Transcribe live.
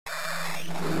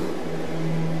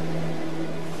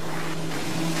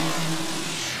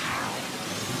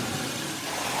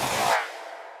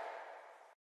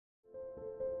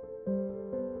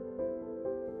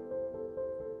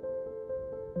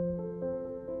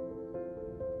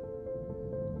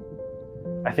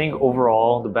I think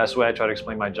overall, the best way I try to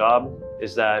explain my job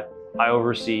is that I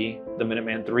oversee the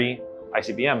Minuteman III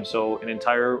ICBM. So an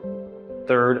entire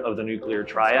third of the nuclear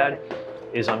triad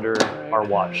is under our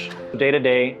watch. Day to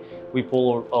day, we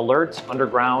pull alerts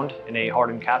underground in a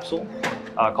hardened capsule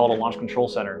called a launch control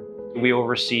center. We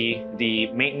oversee the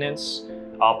maintenance,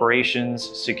 operations,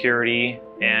 security,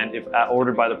 and if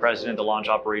ordered by the president, the launch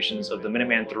operations of the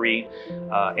Minuteman III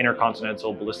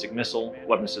intercontinental ballistic missile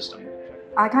weapon system.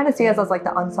 I kind of see us as like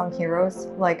the unsung heroes.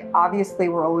 Like, obviously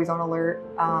we're always on alert,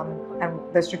 and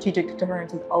the strategic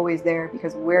deterrence is always there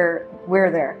because we're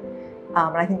there.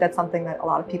 And I think that's something that a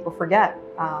lot of people forget.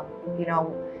 You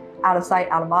know, out of sight,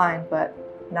 out of mind, but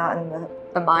not in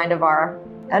the mind of our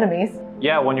enemies.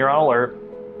 Yeah, when you're on alert,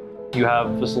 you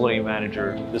have facility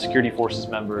manager, the security forces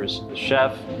members, the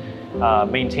chef,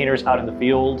 maintainers out in the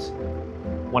field.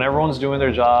 When everyone's doing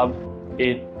their job,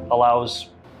 it allows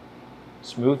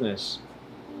smoothness.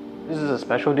 This is a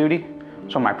special duty,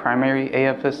 so my primary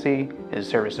AFGSC is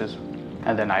services,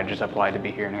 and then I just applied to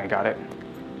be here and I got it.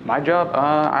 My job,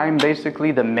 I'm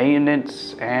basically the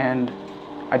maintenance, and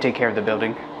I take care of the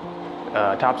building,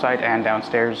 topside and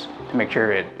downstairs, to make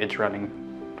sure it's running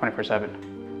 24/7.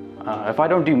 If I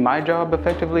don't do my job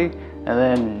effectively, and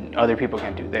then other people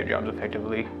can't do their jobs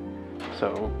effectively.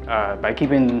 So by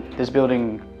keeping this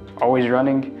building always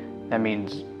running, that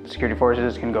means security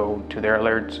forces can go to their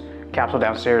alerts, capsule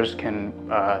downstairs can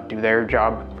do their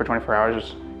job for 24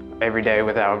 hours every day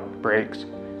without breaks,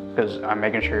 because I'm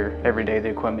making sure every day the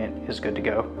equipment is good to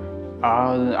go.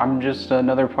 I'm just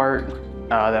another part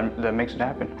that makes it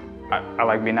happen. I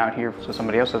like being out here so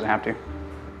somebody else doesn't have to.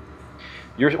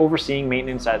 You're overseeing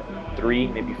maintenance at 3,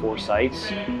 maybe 4 sites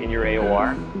in your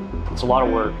AOR. It's a lot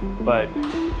of work, but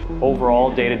overall,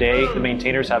 day to day, the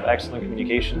maintainers have excellent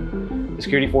communication. The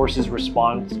security forces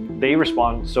they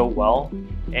respond so well,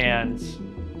 and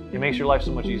it makes your life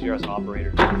so much easier as an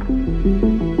operator.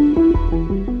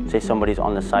 Say somebody's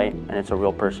on the site and it's a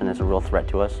real person, it's a real threat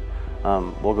to us.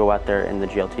 We'll go out there in the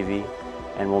GLTV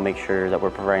and we'll make sure that we're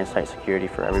providing site security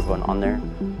for everyone on there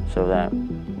so that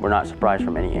we're not surprised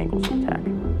from any angles of attack.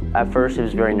 At first it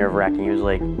was very nerve-wracking. It was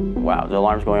like, wow, the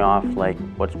alarm's going off, like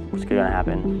what's gonna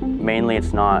happen? Mainly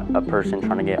it's not a person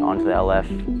trying to get onto the LF,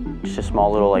 it's just a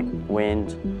small little like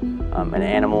wind, an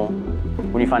animal.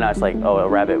 When you find out it's like, oh, a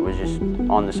rabbit was just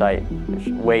on the site, it's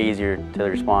way easier to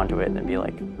respond to it than be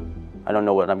like, I don't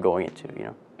know what I'm going into, you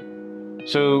know?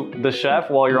 So the chef,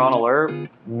 while you're on alert,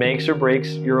 makes or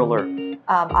breaks your alert.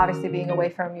 Obviously being away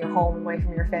from your home, away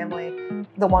from your family,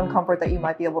 the one comfort that you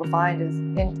might be able to find is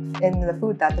in the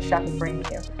food that the chef is bringing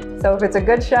you. So if it's a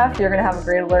good chef, you're gonna have a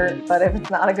great alert, but if it's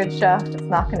not a good chef, it's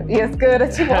not gonna be as good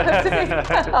as you want it to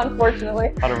be, unfortunately.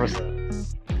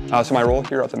 100%. So my role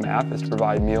here at the MAF is to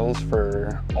provide meals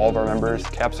for all of our members,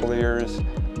 capsuleers,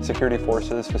 security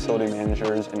forces, facility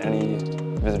managers, and any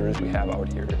visitors we have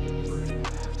out here.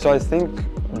 So I think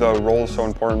the role is so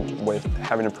important with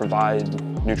having to provide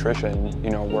nutrition. You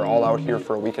know, we're all out here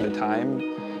for a week at a time,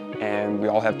 and we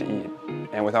all have to eat.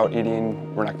 And without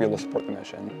eating, we're not gonna be able to support the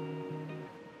mission.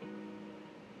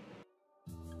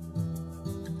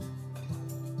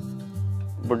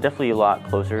 We're definitely a lot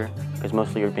closer because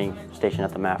mostly you're being stationed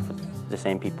at the MAF with the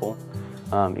same people.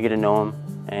 You get to know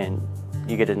them and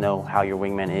you get to know how your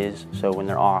wingman is, so when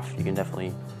they're off you can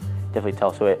definitely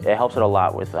tell. So it helps it a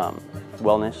lot with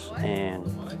wellness and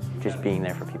just being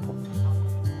there for people.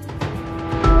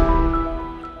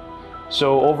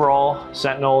 So overall,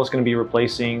 Sentinel is going to be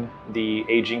replacing the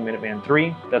aging Minuteman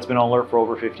III that's been on alert for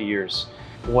over 50 years.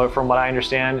 From what I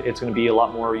understand, it's going to be a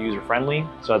lot more user-friendly,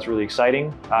 so that's really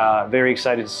exciting. Very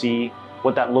excited to see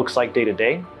what that looks like day to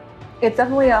day. It's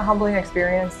definitely a humbling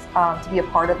experience to be a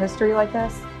part of history like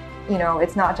this. You know,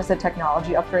 it's not just a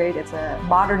technology upgrade, it's a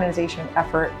modernization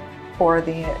effort for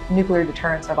the nuclear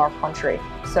deterrence of our country.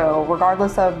 So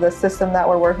regardless of the system that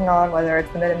we're working on, whether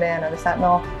it's the Minuteman or the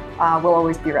Sentinel, we'll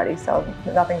always be ready. So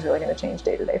nothing's really going to change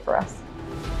day to day for us.